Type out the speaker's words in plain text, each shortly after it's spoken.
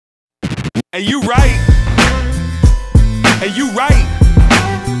And you right. And you right.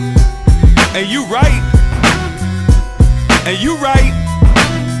 And you right. And you right.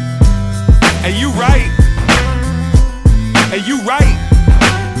 And you right. And you right.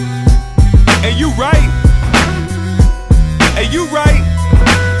 And you right. And you right.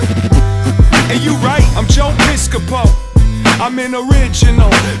 And you right. I'm Joe Piscopo. I'm an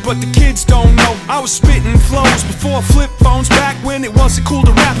original, but the kids don't know I was spitting flows before flip phones, back when it wasn't cool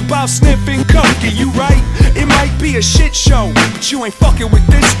to rap about sniffing coke. And you right, it might be a shit show, but you ain't fucking with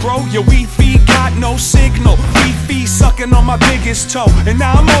this, bro. Your Wi-Fi got no signal, Fifi sucking on my biggest toe, and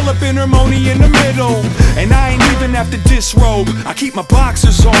now I'm all up in harmony in the middle. And I ain't even have to disrobe, I keep my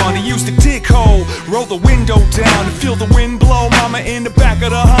boxers on and use the dick hole. Roll the window down and feel the wind blow. Mama in the back of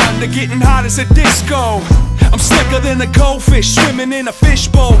the Honda getting hot as a disco. I'm slicker than a goldfish swimming in a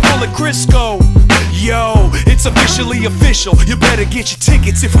fishbowl full of Crisco. Yo, it's officially official. You better get your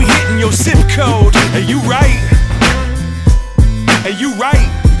tickets if we hitting your zip code. And you right. And you right.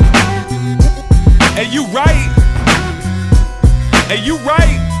 And you right. And you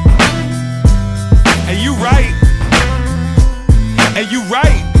right. And you right. And you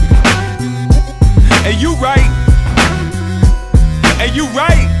right. And you right. And you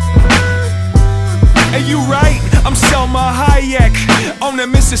right. And you right, I'm Salma Hayek on the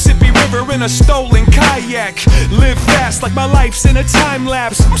Mississippi River in a stolen kayak. Live fast like my life's in a time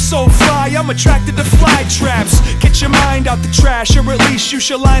lapse. I'm so fly, I'm attracted to fly traps. Get your mind out the trash, or at least you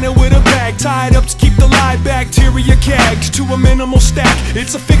should line it with a bag tied up to keep the live bacteria gagged to a minimal stack.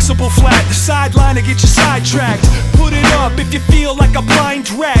 It's a fixable flat, the sideline to get you sidetracked. Put it up if you feel like a blind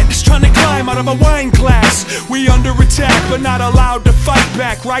rat just trying to climb out of a wine glass. We under attack, but not allowed to fight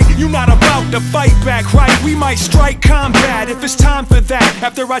back, right? You not about to fight back, right? We might strike combat if it's time for that.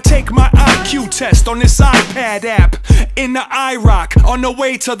 After I take my IQ test on this iPad app, in the IROC, on the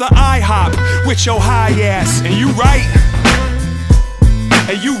way to the IHOP with your high ass. And you right.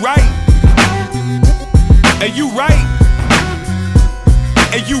 And you right. And you right.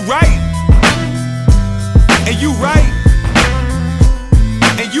 And you right. And you right.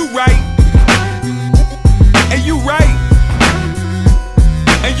 And you right. And you right.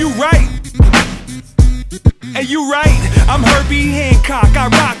 And you right. And you right, I'm Herbie Hancock, I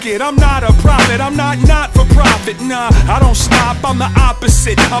rock it. I'm not a prophet, I'm not for profit. Nah, I don't stop, I'm the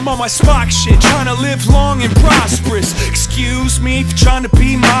opposite. I'm on my Spock shit, trying to live long and prosperous. Excuse me for trying to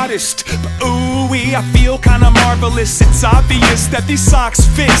be modest, but ooh-wee, I feel kinda marvelous. It's obvious that these socks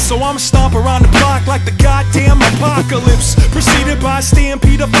fit, so I'm stomp around the block like the goddamn apocalypse. Preceded by a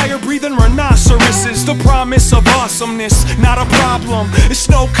stampede of fire-breathing rhinoceroses. The promise of awesomeness, not a problem, it's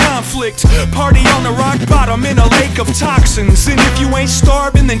no conflict. Party on the rock bottom in a lake of toxins. And if you ain't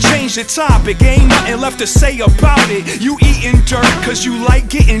starving, then change the topic. Ain't nothing left to say about it. You eating dirt cause you like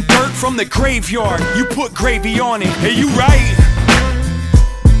getting dirt from the graveyard. You put gravy on it. And you right.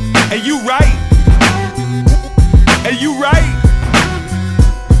 And you right. And you right.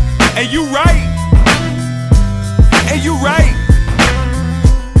 And you right. And you right.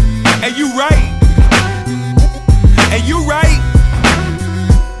 And you right. And you right.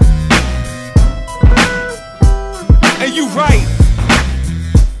 And you right.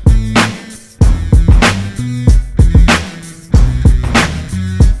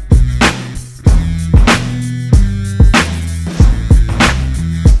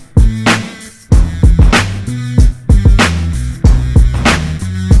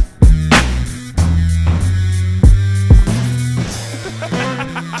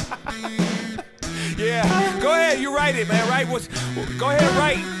 Yeah, go ahead, you write it, man, right? Go ahead,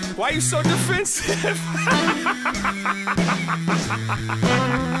 write. Why are you so defensive?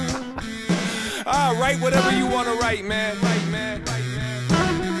 Write whatever you want to write, man. Right, man.